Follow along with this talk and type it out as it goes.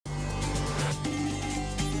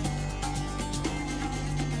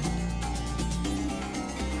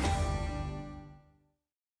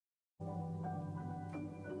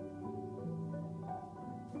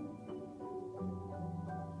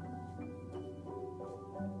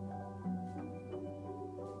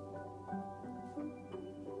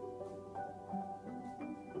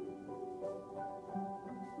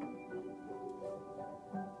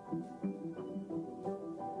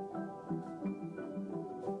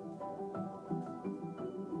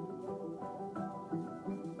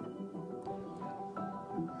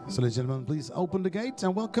So, ladies and gentlemen, please open the gate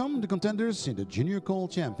and welcome the contenders in the Junior Coal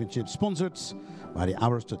Championship, sponsored by the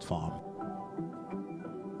Aberystwyth Farm.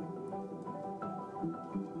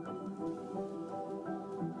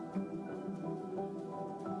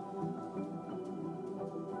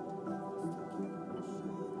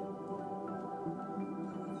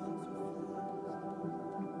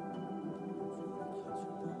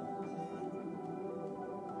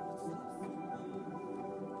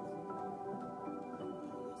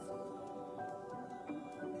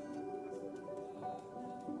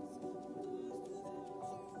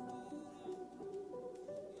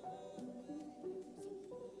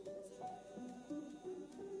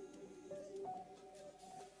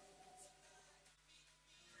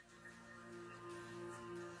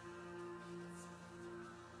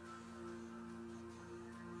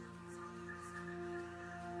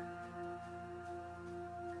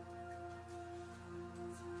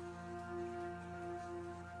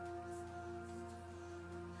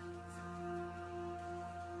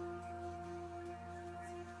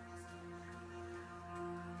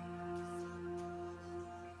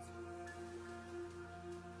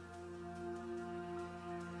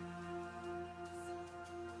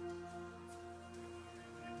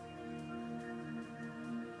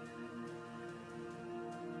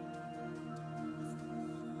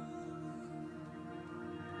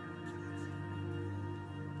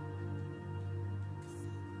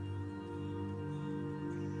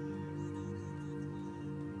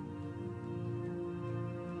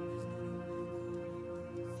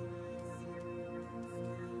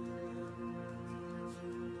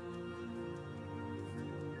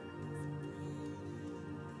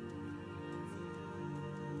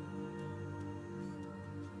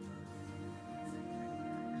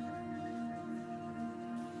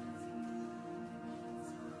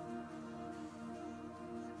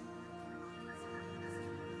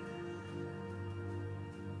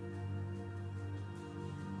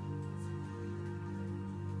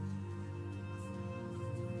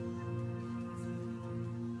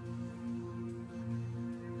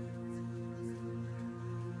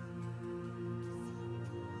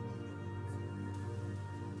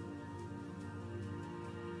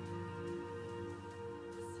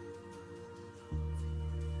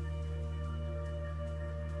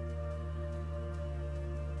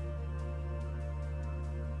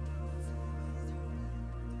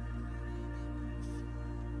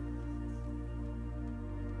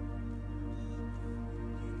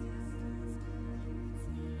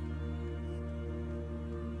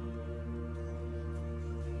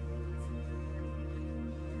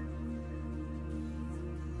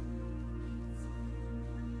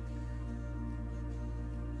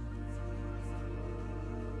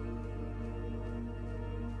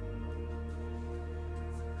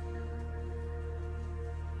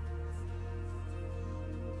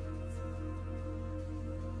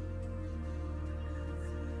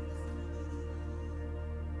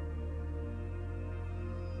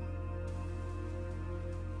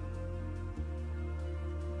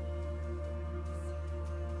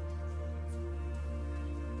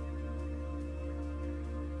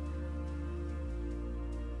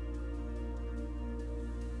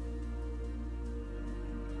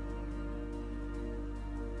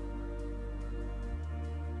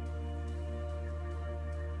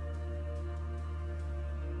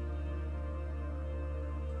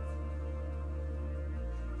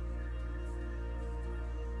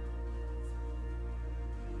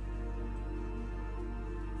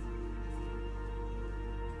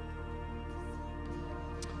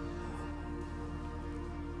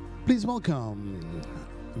 Please welcome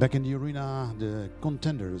back in the arena the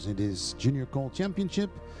contenders in this Junior Coal Championship,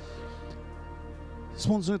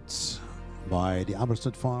 sponsored by the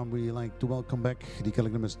Aberystwyth Farm. We like to welcome back the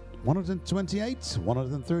calendar numbers 128,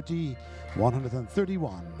 130,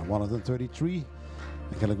 131, 133,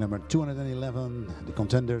 and calendar number 211, the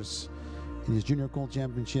contenders in this Junior Coal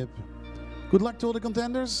Championship. Good luck to all the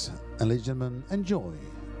contenders, and ladies and gentlemen, enjoy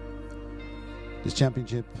this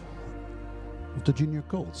championship of the Junior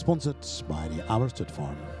Coal, sponsored by the Aberystwyth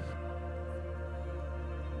Farm.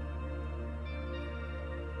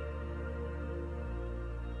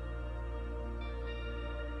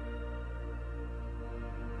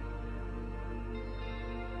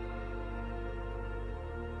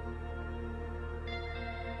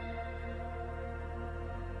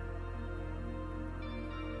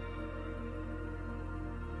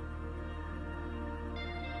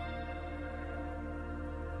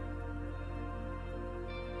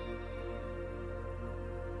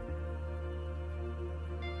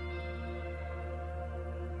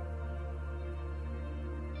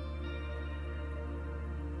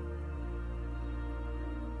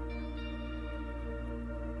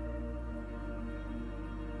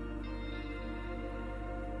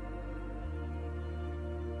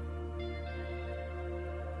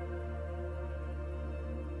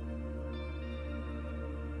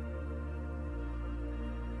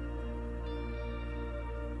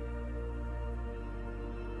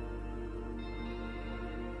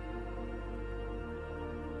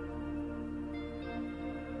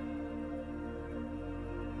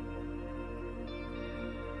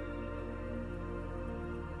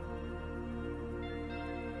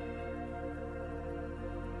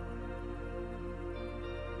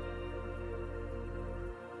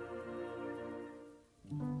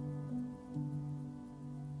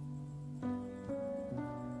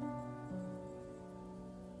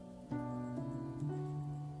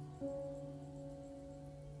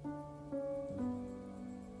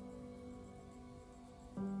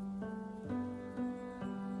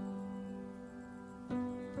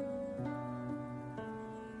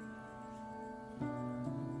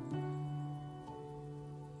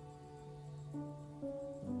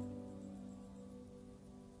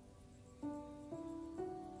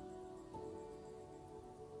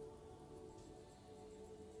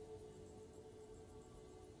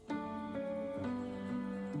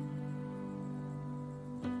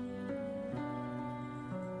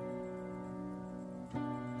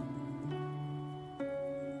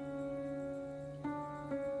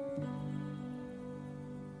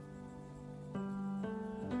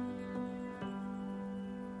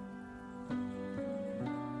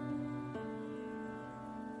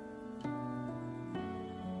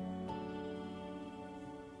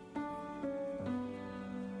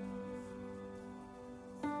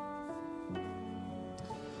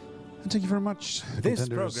 Thank you very much. This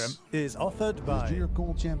program is offered by the Junior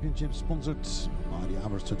Colt Championship, sponsored by the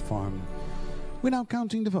Aberystwyth Farm. We're now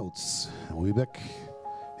counting the votes. And we'll be back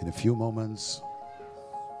in a few moments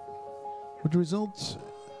with the results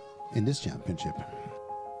in this championship.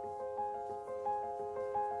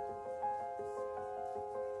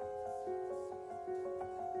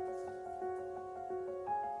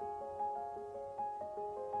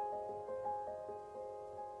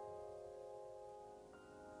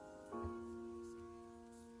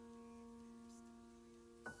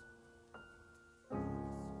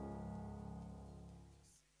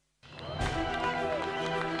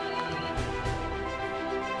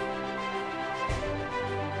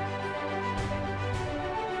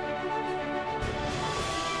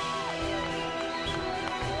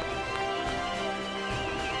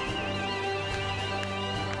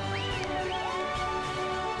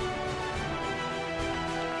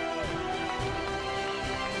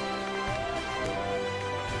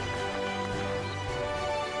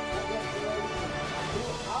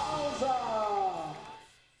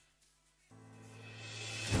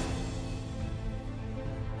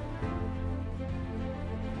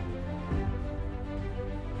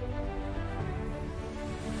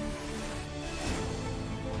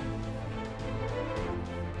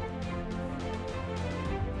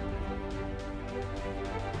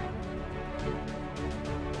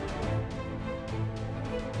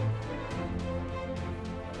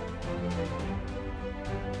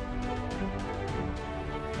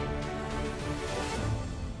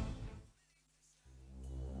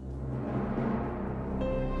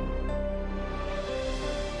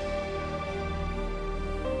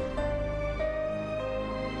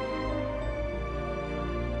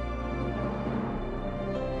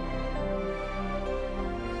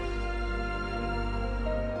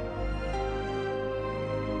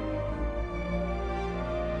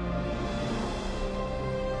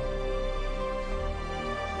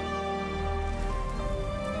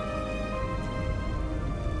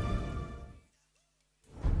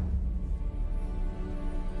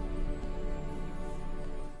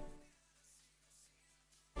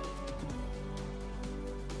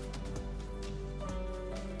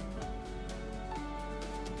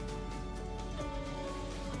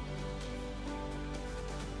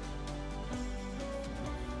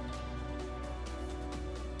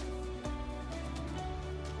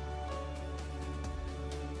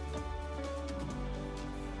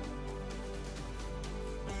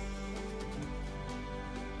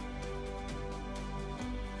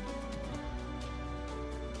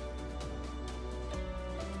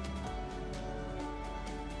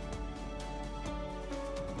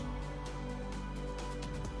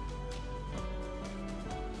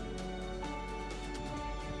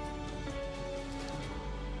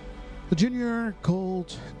 The Junior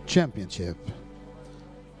Colt Championship.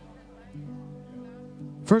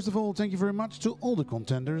 First of all, thank you very much to all the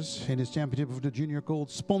contenders in this championship of the Junior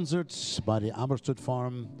Colt, sponsored by the Aberystwyth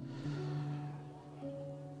Farm.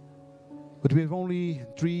 But we have only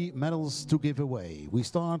 3 medals to give away. We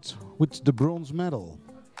start with the bronze medal.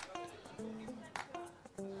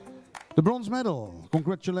 The bronze medal,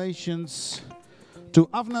 congratulations to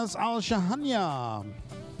Avnas Al-Shahania.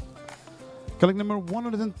 Colleague number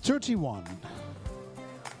 131.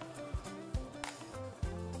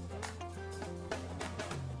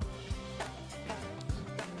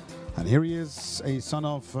 And here he is, a son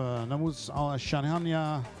of Namus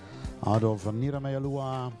Al-Shahania out of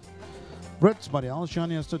Niramayalua. Bred by the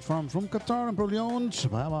Al-Shahania Stud Farm from Qatar and probably owned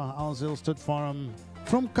by Al-Zil Stud Farm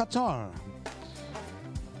from Qatar.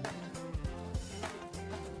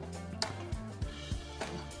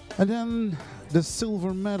 And then the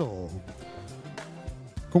silver medal.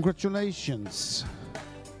 Congratulations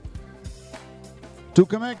to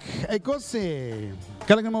Kamek Ekose,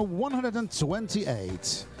 colleague number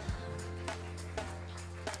 128.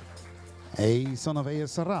 A son of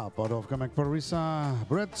A.S. Sarab out of Kamek Parisa,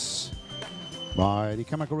 bred by the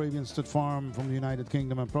Kamek Arabian Stud Farm from the United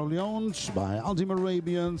Kingdom and probably owned by Aldim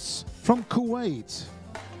Arabians from Kuwait.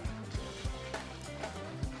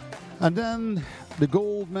 And then the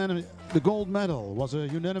gold medal was a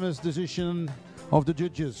unanimous decision of the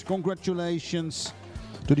judges. Congratulations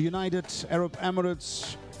to the United Arab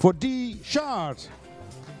Emirates for D. Shard.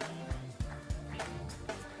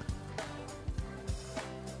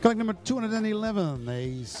 Colleague number 211,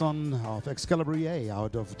 a son of Excalibur EA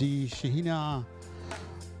out of D. Shihana.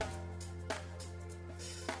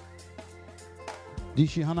 D.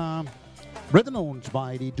 Shihana, bred and owned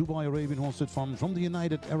by the Dubai Arabian Horse Farm from the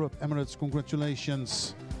United Arab Emirates.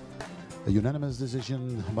 Congratulations. A unanimous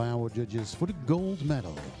decision by our judges for the gold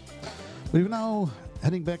medal. We now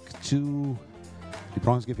heading back to the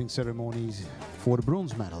prize giving ceremonies for the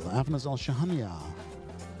bronze medal, Avnas Al Shahania.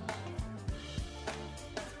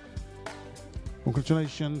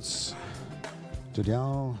 Congratulations to the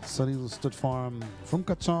Al Salil Stud Farm from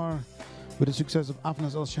Qatar with the success of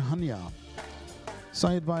Avnas Al Shahania.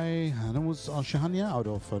 Sired by Anous Al Shahania out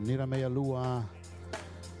of Niramea Lua,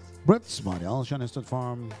 bred by the Al Shahania Stud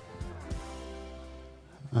Farm,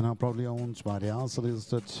 and now proudly owned by the Al Salil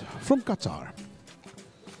Stud from Qatar.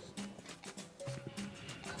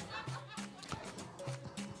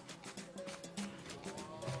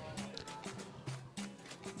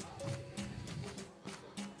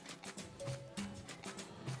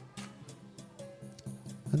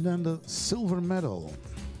 And then the silver medal.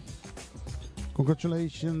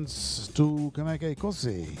 Congratulations to Kamek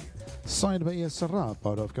Ekosi, signed by Sarab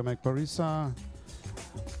out of Kamek Parisa.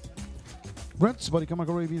 Bred by the Kamek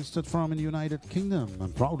Arabian Stud Farm in the United Kingdom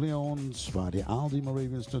and proudly owned by the Aldi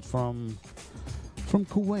Arabian Stud Farm from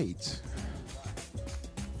Kuwait.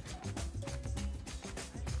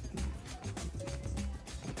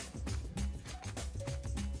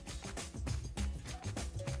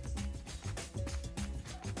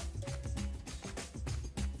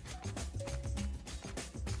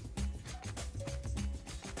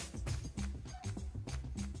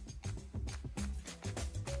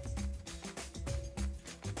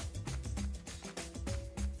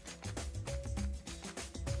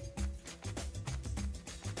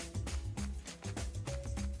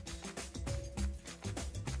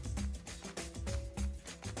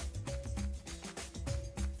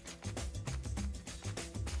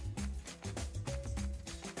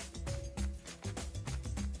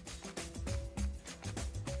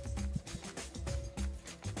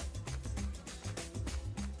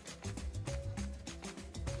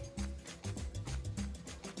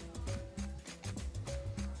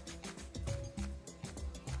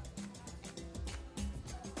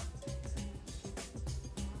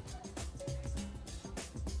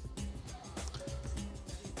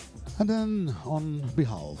 And then, on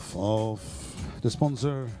behalf of the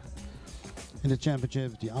sponsor in the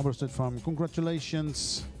championship, the Aberstedt Farm,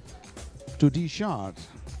 congratulations to D. Shard,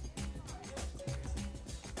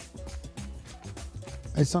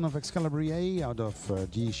 a son of Excalibur A out of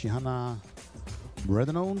D. Shihana, bred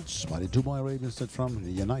and owned by the Dubai Arabian Stud from the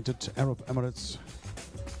United Arab Emirates.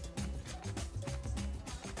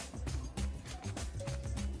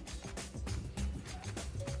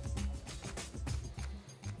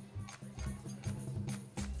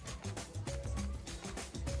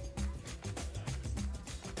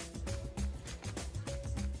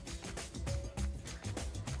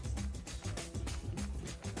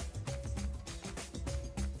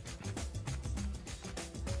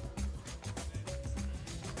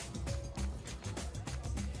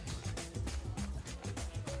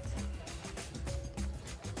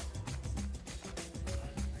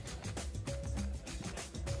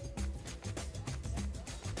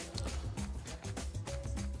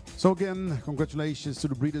 So again, congratulations to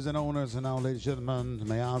the breeders and owners. And now, ladies and gentlemen,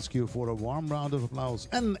 may I ask you for a warm round of applause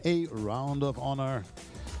and a round of honor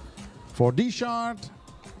for D. Shard,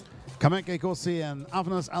 Kamek Ekosi, and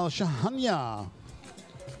Avnas Al Shahania.